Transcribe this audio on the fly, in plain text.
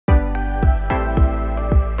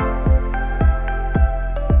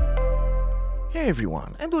Hey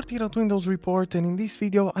everyone, Edward here at Windows Report, and in this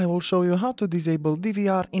video I will show you how to disable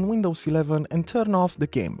DVR in Windows 11 and turn off the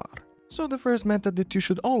game bar. So the first method that you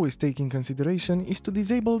should always take in consideration is to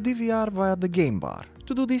disable DVR via the game bar.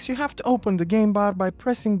 To do this you have to open the game bar by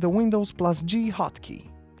pressing the Windows+G hotkey.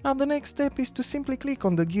 Now the next step is to simply click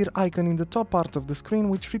on the gear icon in the top part of the screen,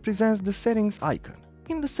 which represents the settings icon.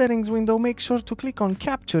 In the settings window, make sure to click on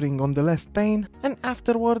capturing on the left pane, and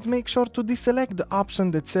afterwards make sure to deselect the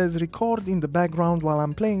option that says record in the background while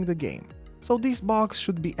I'm playing the game. So this box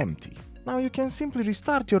should be empty. Now you can simply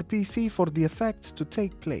restart your PC for the effects to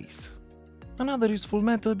take place. Another useful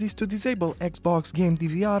method is to disable Xbox Game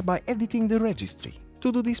DVR by editing the registry.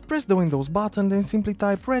 To do this, press the Windows button, then simply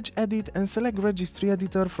type regedit and select registry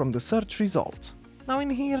editor from the search results. Now in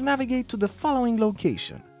here, navigate to the following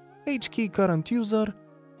location: H-key current user,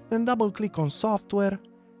 then double click on software,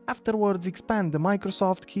 afterwards expand the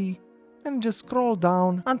Microsoft key, and just scroll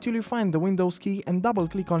down until you find the Windows key and double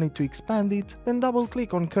click on it to expand it, then double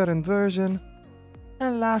click on current version,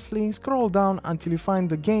 and lastly scroll down until you find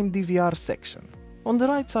the Game DVR section. On the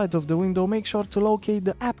right side of the window, make sure to locate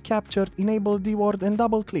the app captured enable DWORD and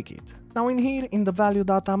double click it. Now in here, in the value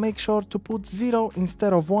data, make sure to put 0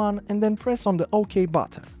 instead of 1 and then press on the OK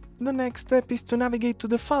button. The next step is to navigate to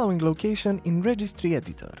the following location in Registry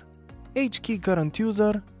Editor: H-key current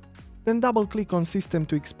user, then double click on System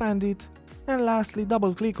to expand it, and lastly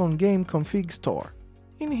double click on Game Config Store.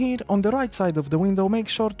 In here, on the right side of the window, make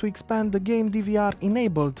sure to expand the Game DVR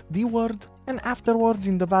enabled DWORD, and afterwards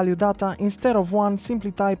in the value data, instead of 1,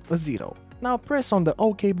 simply type a 0. Now press on the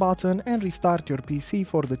OK button and restart your PC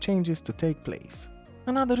for the changes to take place.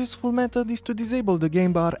 Another useful method is to disable the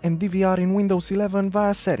game bar and DVR in Windows 11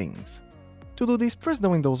 via settings. To do this, press the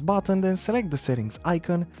Windows button, then select the settings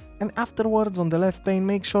icon, and afterwards on the left pane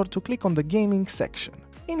make sure to click on the gaming section.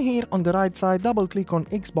 In here on the right side, double click on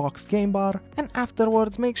Xbox Game Bar, and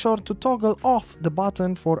afterwards make sure to toggle off the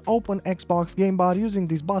button for Open Xbox Game Bar using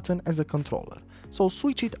this button as a controller, so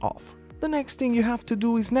switch it off. The next thing you have to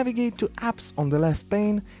do is navigate to Apps on the left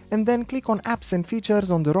pane, and then click on Apps and Features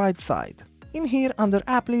on the right side. In here, under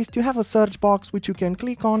App List, you have a search box which you can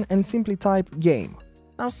click on and simply type Game.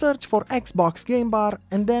 Now search for Xbox Game Bar,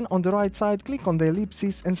 and then on the right side click on the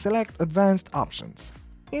ellipsis and select Advanced Options.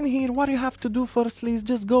 In here, what you have to do firstly is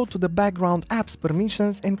just go to the Background Apps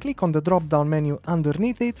Permissions and click on the drop-down menu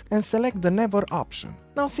underneath it and select the Never option.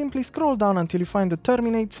 Now simply scroll down until you find the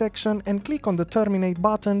Terminate section and click on the Terminate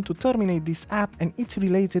button to terminate this app and its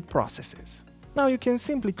related processes. Now you can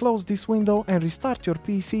simply close this window and restart your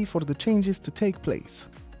PC for the changes to take place.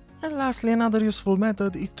 And lastly, another useful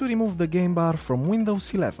method is to remove the game bar from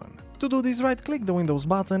Windows 11. To do this, right-click the Windows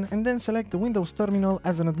button and then select the Windows Terminal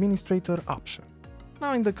as an administrator option.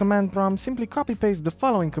 Now in the command prompt, simply copy-paste the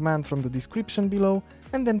following command from the description below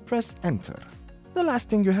and then press Enter. The last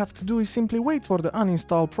thing you have to do is simply wait for the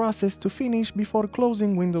uninstall process to finish before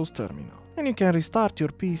closing Windows Terminal. And you can restart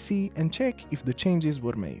your PC and check if the changes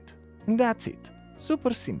were made. And that's it.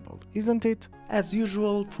 Super simple, isn't it? As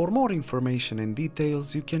usual, for more information and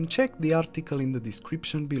details, you can check the article in the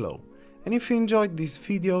description below. And if you enjoyed this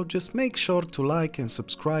video, just make sure to like and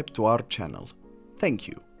subscribe to our channel. Thank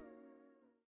you.